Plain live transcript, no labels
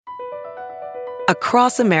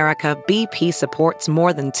Across America, BP supports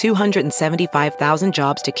more than 275,000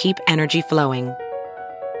 jobs to keep energy flowing.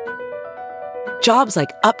 Jobs like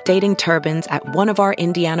updating turbines at one of our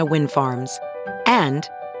Indiana wind farms and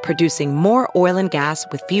producing more oil and gas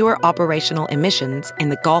with fewer operational emissions in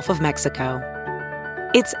the Gulf of Mexico.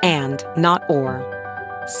 It's and, not or.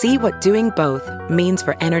 See what doing both means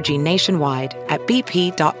for energy nationwide at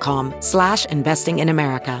bp.com/investing in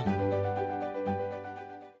America.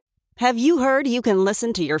 Have you heard you can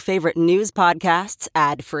listen to your favorite news podcasts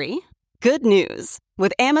ad-free? Good news.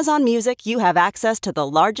 With Amazon Music, you have access to the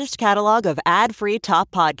largest catalog of ad-free top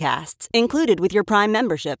podcasts included with your Prime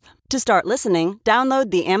membership. To start listening, download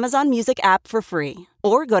the Amazon Music app for free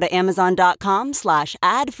or go to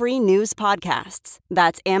amazon.com/ad-free news podcasts.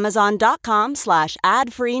 That's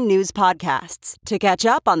amazon.com/ad-free news podcasts to catch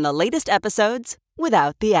up on the latest episodes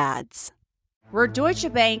without the ads. Were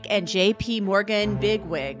Deutsche Bank and J.P. Morgan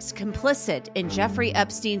bigwigs complicit in Jeffrey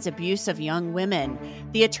Epstein's abuse of young women?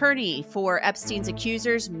 The attorney for Epstein's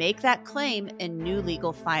accusers make that claim in new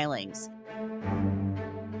legal filings.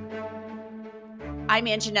 I'm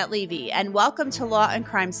Anjanette Levy, and welcome to Law and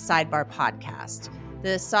Crime Sidebar Podcast.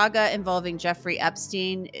 The saga involving Jeffrey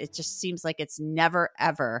Epstein, it just seems like it's never,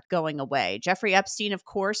 ever going away. Jeffrey Epstein, of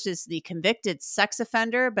course, is the convicted sex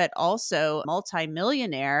offender, but also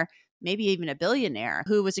multimillionaire, maybe even a billionaire,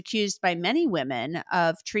 who was accused by many women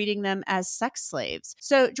of treating them as sex slaves.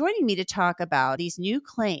 So joining me to talk about these new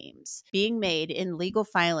claims being made in legal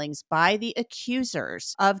filings by the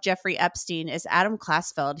accusers of Jeffrey Epstein is Adam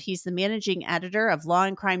Klasfeld. He's the managing editor of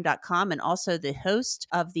lawandcrime.com and also the host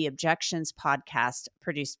of the Objections podcast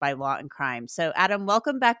produced by Law and Crime. So Adam,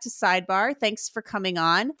 welcome back to Sidebar. Thanks for coming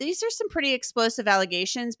on. These are some pretty explosive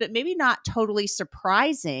allegations, but maybe not totally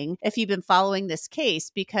surprising if you've been following this case,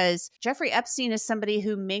 because Jeffrey Epstein is somebody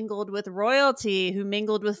who mingled with royalty, who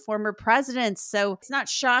mingled with former presidents. So it's not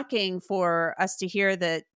shocking for us to hear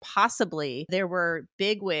that possibly there were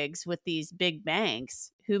bigwigs with these big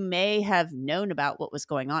banks who may have known about what was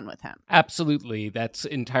going on with him. Absolutely. That's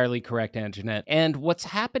entirely correct, Anjanette. And what's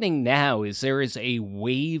happening now is there is a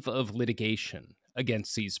wave of litigation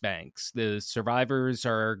against these banks. The survivors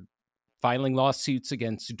are filing lawsuits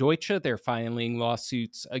against Deutsche. They're filing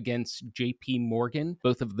lawsuits against JP Morgan.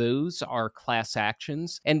 Both of those are class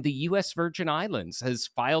actions. And the U.S. Virgin Islands has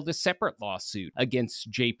filed a separate lawsuit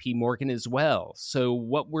against JP Morgan as well. So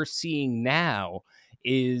what we're seeing now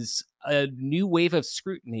is a new wave of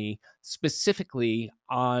scrutiny specifically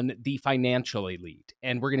on the financial elite.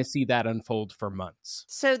 And we're going to see that unfold for months.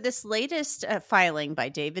 So this latest filing by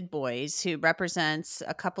David Boies, who represents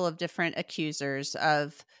a couple of different accusers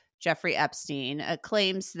of Jeffrey Epstein,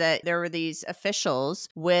 claims that there were these officials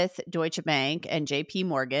with Deutsche Bank and JP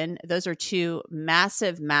Morgan. Those are two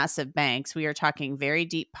massive, massive banks. We are talking very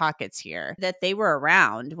deep pockets here, that they were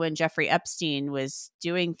around when Jeffrey Epstein was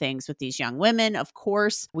doing things with these young women. Of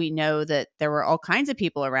course, we know that there were all kinds of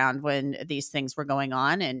people around when these things were going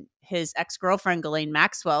on. And his ex-girlfriend, Ghislaine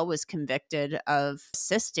Maxwell, was convicted of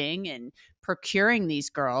assisting and procuring these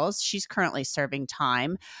girls. She's currently serving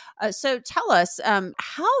time. So tell us,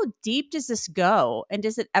 how deep does this go? And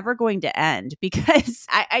is it ever going to end? Because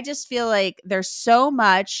I just feel like there's so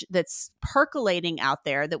much that's percolating out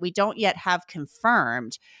there that we don't yet have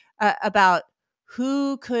confirmed about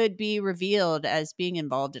who could be revealed as being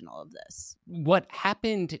involved in all of this. What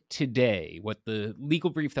happened today, what the legal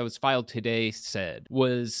brief that was filed today said,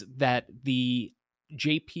 was that the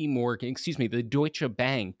the Deutsche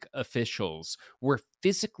Bank officials were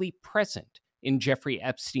physically present in Jeffrey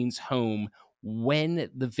Epstein's home when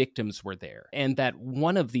the victims were there, and that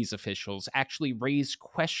one of these officials actually raised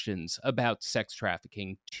questions about sex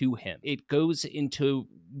trafficking to him. It goes into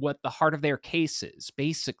what the heart of their case is.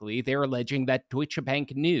 Basically, they're alleging that Deutsche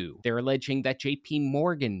Bank knew. They're alleging that JP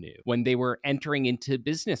Morgan knew when they were entering into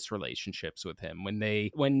business relationships with him, when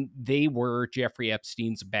they were Jeffrey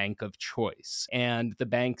Epstein's bank of choice. And the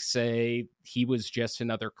banks say he was just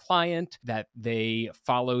another client, that they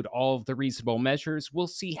followed all of the reasonable measures. We'll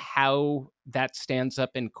see how that stands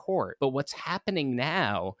up in court. But what's happening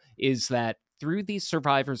now is that through these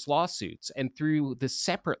survivors' lawsuits and through the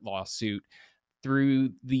separate lawsuit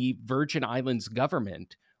through the Virgin Islands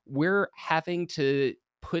government, we're having to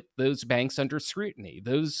put those banks under scrutiny.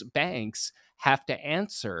 Those banks have to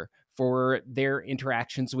answer for their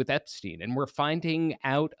interactions with Epstein. And we're finding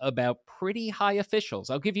out about pretty high officials.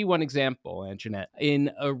 I'll give you one example, Anjanette. In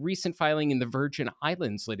a recent filing in the Virgin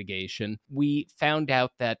Islands litigation, we found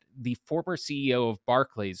out that the former CEO of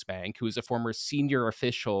Barclays Bank, who is a former senior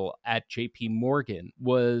official at JP Morgan,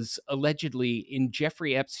 was allegedly in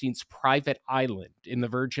Jeffrey Epstein's private island in the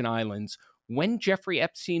Virgin Islands when Jeffrey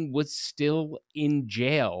Epstein was still in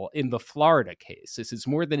jail in the Florida case. This is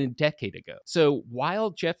more than a decade ago. So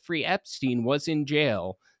while Jeffrey Epstein was in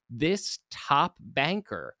jail, this top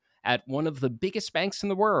banker at one of the biggest banks in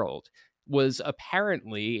the world was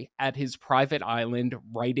apparently at his private island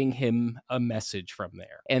writing him a message from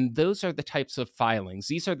there. And those are the types of filings.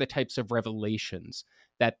 These are the types of revelations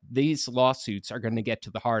that these lawsuits are going to get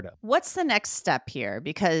to the heart of. What's the next step here?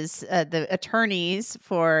 Because the attorneys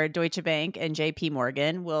for Deutsche Bank and JP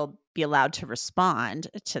Morgan will be allowed to respond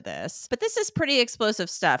to this. But this is pretty explosive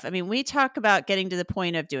stuff. I mean, we talk about getting to the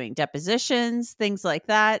point of doing depositions, things like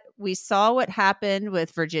that. We saw what happened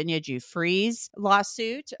with Virginia Giuffre's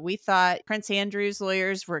lawsuit. We thought Prince Andrew's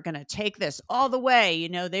lawyers were going to take this all the way. You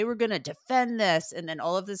know, they were going to defend this. And then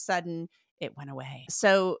all of a sudden, it went away.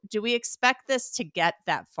 So do we expect this to get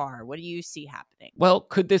that far? What do you see happening? Well,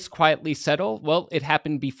 could this quietly settle? Well, it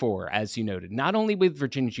happened before, as you noted, not only with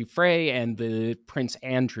Virginia Giuffre and the Prince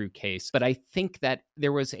Andrew case, but I think that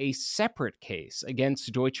there was a separate case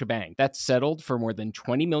against Deutsche Bank that settled for more than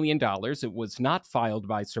 $20 million. It was not filed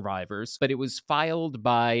by survivors, but it was filed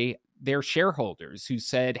by their shareholders who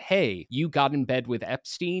said, hey, you got in bed with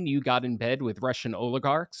Epstein, you got in bed with Russian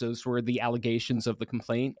oligarchs. Those were the allegations of the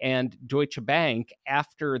complaint. And Deutsche Bank,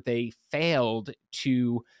 after they failed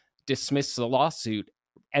to dismiss the lawsuit,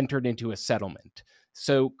 entered into a settlement.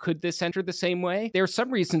 So could this enter the same way? There are some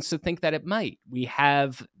reasons to think that it might. We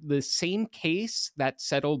have the same case that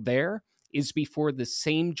settled there is before the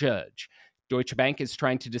same judge. Deutsche Bank is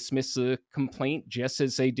trying to dismiss the complaint just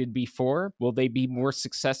as they did before. Will they be more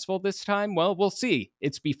successful this time? Well, we'll see.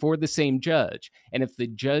 It's before the same judge. And if the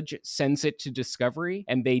judge sends it to discovery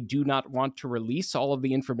and they do not want to release all of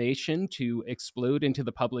the information to explode into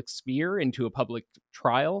the public sphere, into a public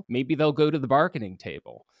trial, maybe they'll go to the bargaining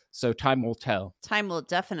table. So time will tell. Time will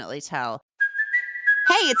definitely tell.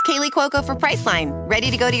 Hey, it's Kaylee Cuoco for Priceline.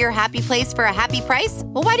 Ready to go to your happy place for a happy price?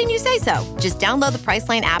 Well, why didn't you say so? Just download the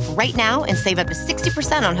Priceline app right now and save up to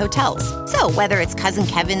 60% on hotels. So whether it's Cousin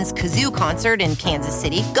Kevin's Kazoo Concert in Kansas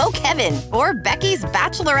City, go Kevin, or Becky's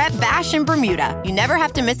Bachelorette Bash in Bermuda, you never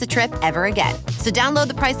have to miss a trip ever again. So download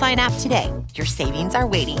the Priceline app today. Your savings are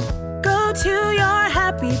waiting. Go to your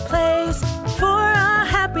happy place for a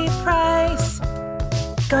happy price.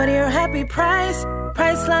 Go to your happy price,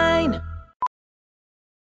 Priceline.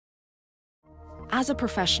 As a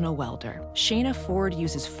professional welder, Shayna Ford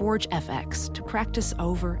uses Forge FX to practice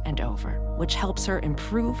over and over, which helps her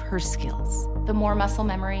improve her skills. The more muscle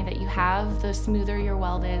memory that you have, the smoother your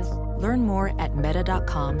weld is. Learn more at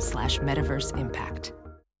meta.com/metaverseimpact.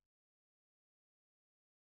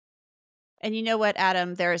 And you know what,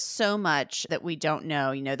 Adam? There is so much that we don't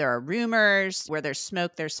know. You know, there are rumors. Where there's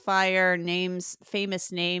smoke, there's fire. Names,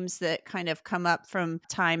 famous names that kind of come up from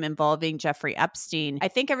time involving Jeffrey Epstein. I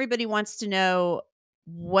think everybody wants to know,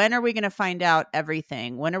 when are we going to find out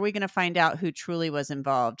everything? When are we going to find out who truly was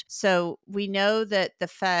involved? So we know that the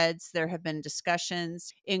feds, there have been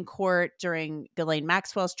discussions in court during Ghislaine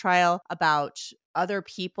Maxwell's trial about other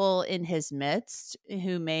people in his midst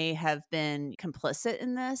who may have been complicit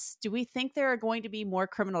in this. Do we think there are going to be more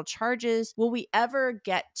criminal charges? Will we ever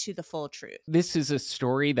get to the full truth? This is a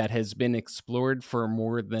story that has been explored for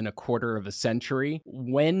more than a quarter of a century.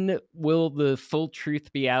 When will the full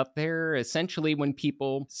truth be out there? Essentially, when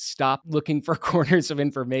people stop looking for corners of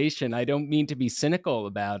information. I don't mean to be cynical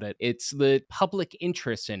about it. It's the public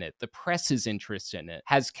interest in it, the press's interest in it,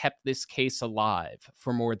 has kept this case alive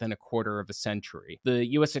for more than a quarter of a century. The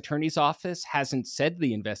U.S. Attorney's Office hasn't said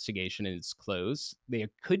the investigation is closed. There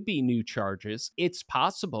could be new charges. It's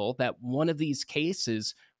possible that one of these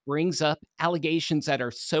cases brings up allegations that are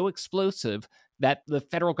so explosive that the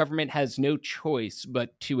federal government has no choice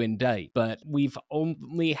but to indict. But we've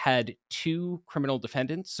only had 2 criminal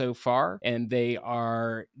defendants so far, and they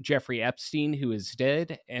are Jeffrey Epstein, who is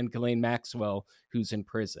dead, and Ghislaine Maxwell, who's in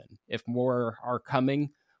prison. If more are coming,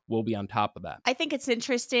 we'll be on top of that. I think it's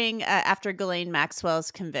interesting after Ghislaine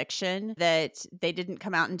Maxwell's conviction that they didn't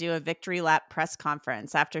come out and do a victory lap press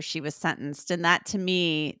conference after she was sentenced. And that, to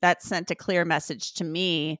me, that sent a clear message to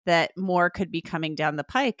me that more could be coming down the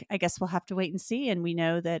pike. I guess we'll have to wait and see. And we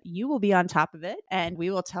know that you will be on top of it, and we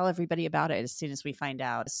will tell everybody about it as soon as we find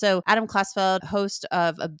out. So Adam Klasfeld, host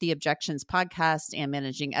of the Objections podcast and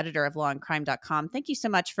managing editor of lawandcrime.com, thank you so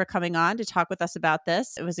much for coming on to talk with us about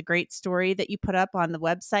this. It was a great story that you put up on the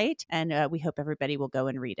website, and we hope everybody will go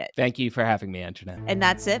and read it. Thank you for having me, Antoinette. And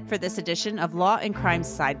that's it for this edition of Law and Crime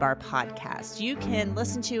Sidebar Podcast. You can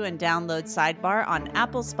listen to and download Sidebar on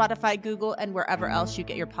Apple, Spotify, Google, and wherever else you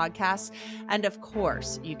get your podcasts. And of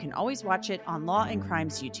course, you can always watch it on Law and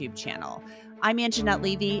Crime's YouTube channel. I'm Antoinette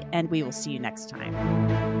Levy, and we will see you next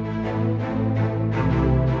time.